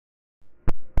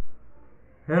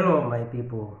Hello, my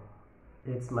people.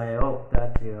 It's my hope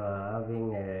that you are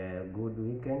having a good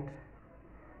weekend.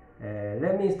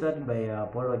 Let me start by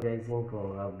apologizing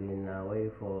for I've been away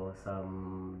for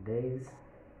some days.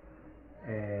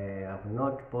 I've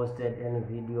not posted any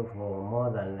video for more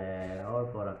than or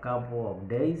for a couple of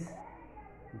days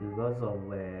because of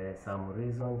some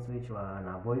reasons which were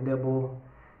unavoidable.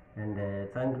 And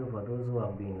thank you for those who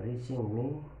have been reaching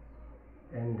me.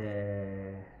 And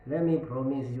let me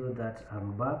promise you that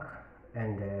I'm back,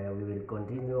 and we will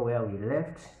continue where we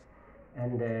left.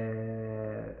 And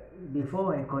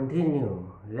before I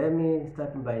continue, let me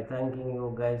start by thanking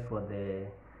you guys for the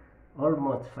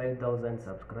almost 5,000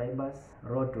 subscribers,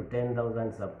 road to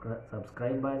 10,000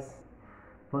 subscribers.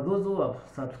 For those who have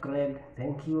subscribed,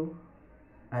 thank you.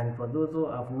 And for those who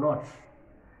have not,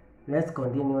 let's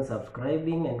continue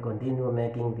subscribing and continue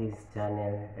making this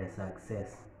channel a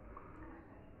success.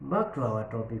 Back to our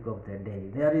topic of the day.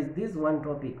 There is this one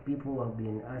topic people have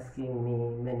been asking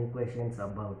me many questions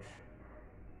about.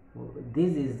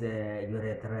 This is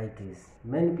urethritis.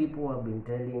 Many people have been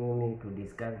telling me to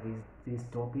discuss this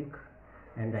topic,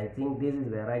 and I think this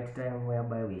is the right time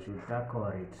whereby we should tackle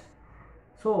it.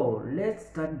 So let's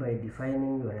start by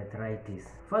defining urethritis.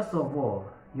 First of all,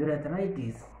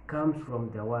 urethritis comes from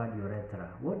the word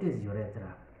urethra. What is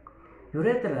urethra?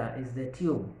 Urethra is the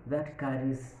tube that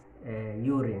carries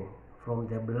urine from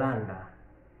the bladder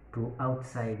to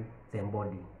outside the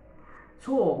body.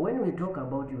 So when we talk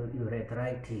about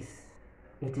urethritis,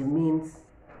 it means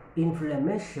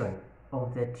inflammation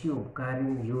of the tube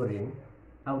carrying urine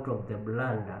out of the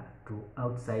bladder to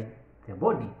outside the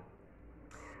body.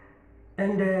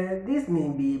 And this may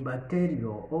be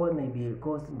bacterial or may be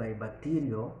caused by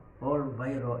bacterial or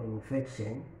viral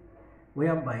infection,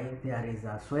 whereby there is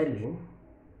a swelling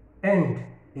and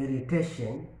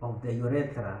irritation of the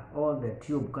urethra or the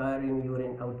tube carrying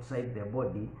urine outside the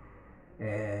body,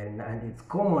 and it's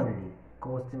commonly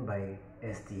caused by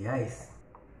STIs.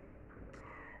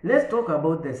 Let's talk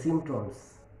about the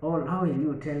symptoms, or how will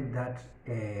you tell that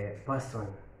a person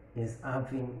is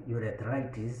having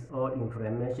urethritis or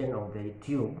inflammation of the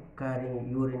tube carrying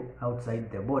urine outside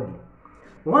the body.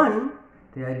 One,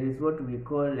 there is what we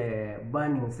call a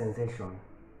burning sensation.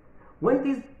 When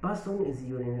this person is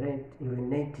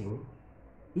urinating,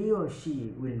 he or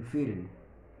she will feel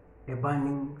a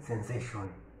burning sensation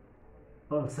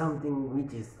or something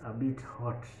which is a bit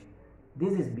hot.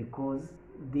 This is because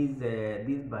these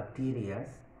bacteria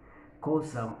cause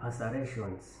some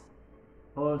ulcerations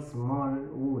or small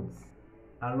wounds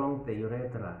along the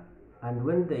urethra, and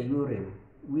when the urine,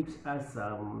 which has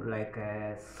some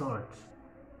salt,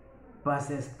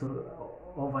 passes through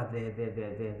over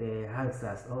the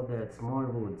ulcers or the small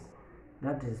wounds,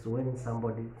 that is when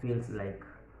somebody feels like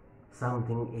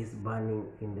something is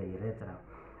burning in the urethra.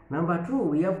 Number two,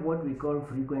 we have what we call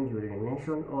frequent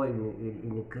urination or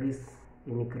increased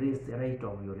rate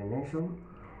of urination.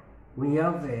 We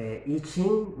have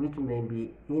itching, which may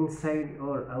be inside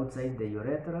or outside the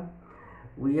urethra.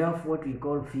 We have what we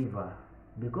call fever.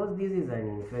 Because this is an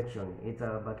infection, it's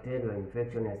a bacterial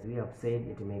infection, as we have said.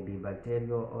 It may be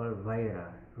bacterial or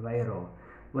viral.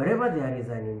 Wherever there is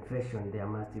an infection, there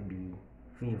must be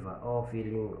fever or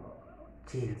feeling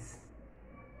chills.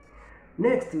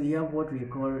 Next, we have what we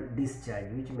call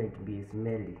discharge, which might be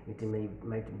smelly. It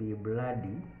might be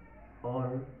bloody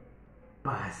or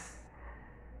pus.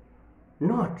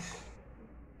 Note,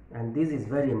 and this is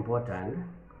very important,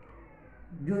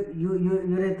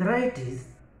 urethritis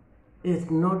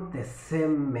is not the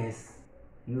same as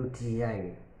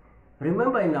UTI.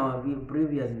 Remember, in our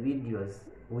previous videos,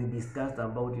 we discussed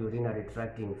about urinary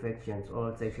tract infections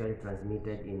or sexually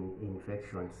transmitted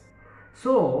infections.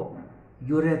 So,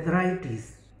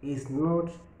 urethritis is not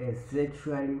a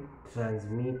sexually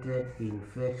transmitted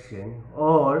infection,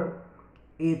 or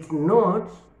it's not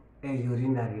a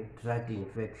urinary tract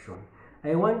infection.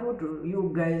 I want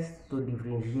you guys to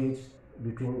differentiate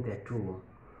between the two.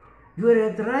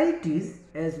 Urethritis,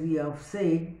 as we have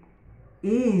said,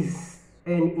 is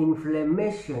an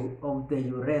inflammation of the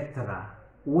urethra,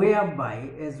 whereby,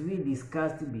 as we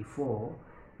discussed before,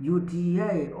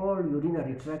 UTI or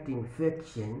urinary tract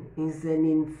infection is an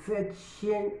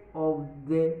infection of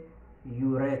the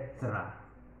urethra.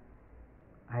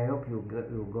 I hope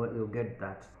you get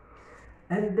that.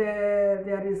 And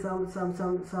there is some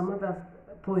other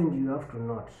point you have to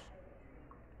note.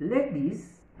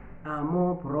 Ladies are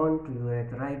more prone to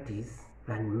urethritis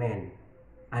than men.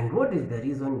 And what is the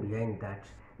reason behind that?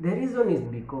 The reason is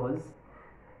because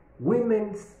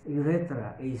women's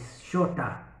urethra is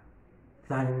shorter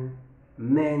than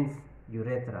men's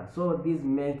urethra. So this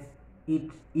makes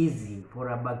it easy for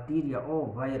a bacteria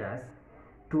or virus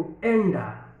to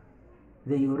enter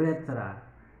the urethra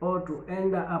or to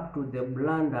enter up to the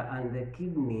bladder and the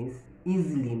kidneys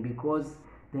easily, because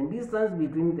the distance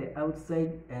between the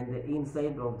outside and the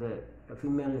inside of the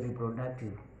female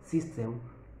reproductive system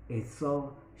is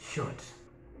so short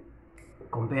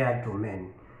compared to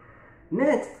men.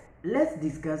 Next, let's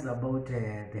discuss about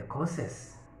the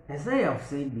causes. As I have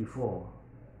said before,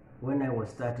 when I was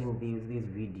starting this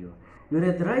video,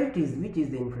 urethritis, which is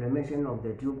the inflammation of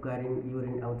the tube carrying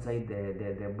urine outside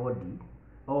the body,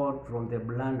 or from the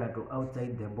bladder to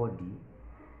outside the body,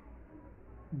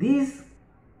 this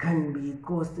can be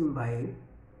caused by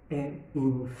an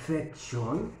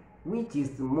infection, which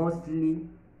is mostly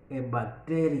a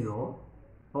bacteria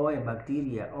or a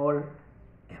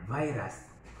virus.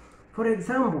 For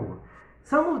example,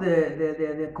 some of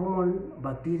the common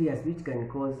bacteria which can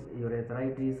cause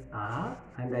urethritis are,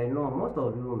 and I know most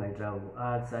of you might have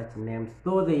heard such names,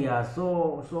 though they are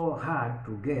so hard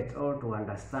to get or to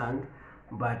understand,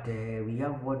 but we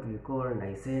have what we call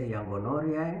Neisseria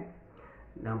gonorrhoeae.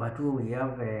 Number 2, we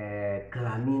have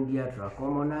Chlamydia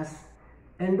trachomonas,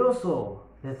 and also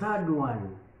the third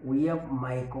one, we have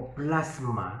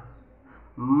Mycoplasma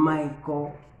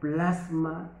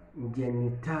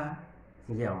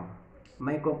genitalium.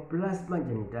 Mycoplasma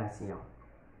genitalium.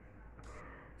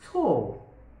 So,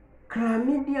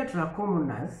 Chlamydia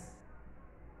trachomonas,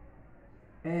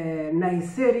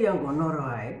 Neisseria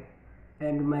gonorrhoeae,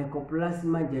 and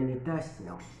Mycoplasma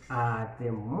genitalium are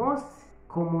the most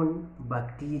common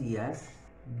bacteria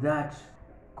that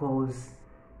cause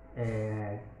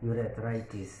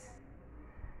urethritis.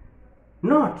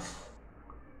 Note,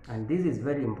 and this is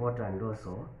very important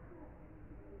also,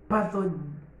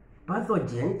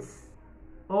 pathogens,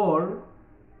 or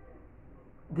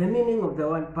the meaning of the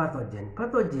word pathogen,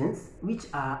 pathogens which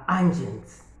are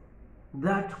agents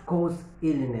that cause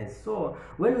illness. So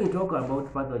when we talk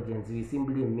about pathogens, we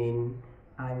simply mean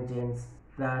agents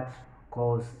that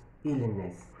cause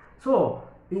illness. So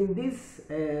in this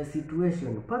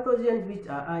situation, pathogens which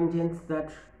are agents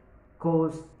that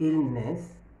cause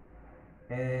illness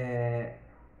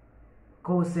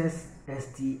causes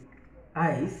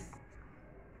STIs.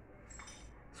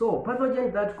 So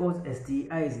pathogens that cause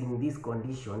STIs in this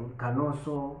condition can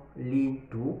also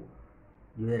lead to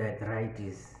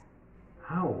urethritis.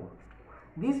 How?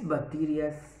 These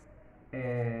bacteria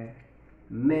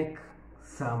make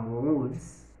some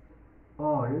wounds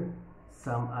or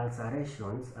some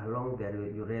ulcerations along the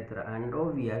urethra, and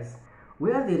obvious,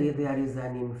 where there is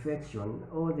an infection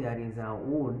or there is a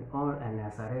wound or an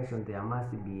ulceration, there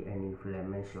must be an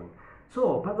inflammation.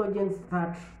 So pathogens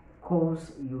that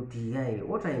cause UTI,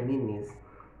 what I mean is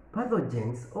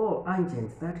pathogens or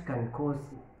agents that can cause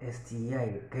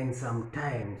STI can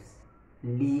sometimes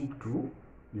lead to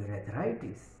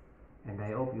urethritis, and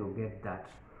I hope you get that.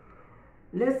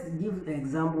 Let's give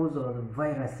examples of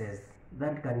viruses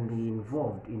that can be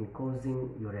involved in causing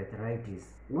urethritis.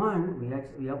 One, we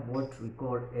have what we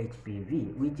call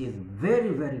HPV, which is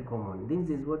very common. This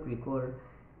is what we call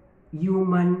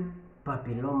human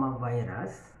papilloma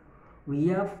virus. We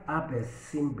have herpes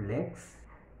simplex,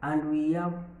 and we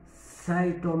have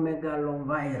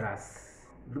cytomegalovirus.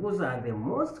 Those are the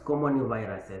most common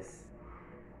viruses.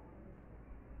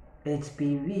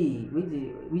 HPV,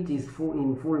 which is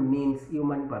in full means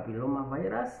human papilloma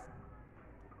virus,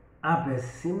 herpes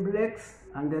simplex,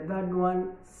 and the third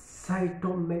one,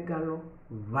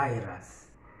 cytomegalovirus.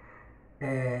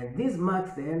 This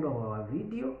marks the end of our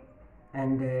video,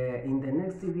 and in the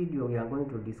next video we are going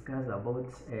to discuss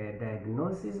about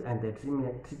diagnosis and the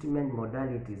treatment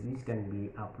modalities which can be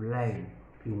applied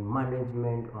in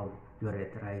management of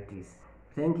urethritis.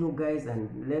 Thank you guys,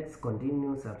 and let's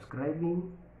continue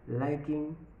subscribing,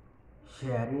 liking,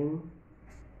 sharing,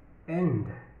 and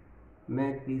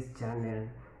make this channel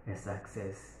a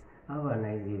success. Have a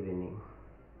nice evening.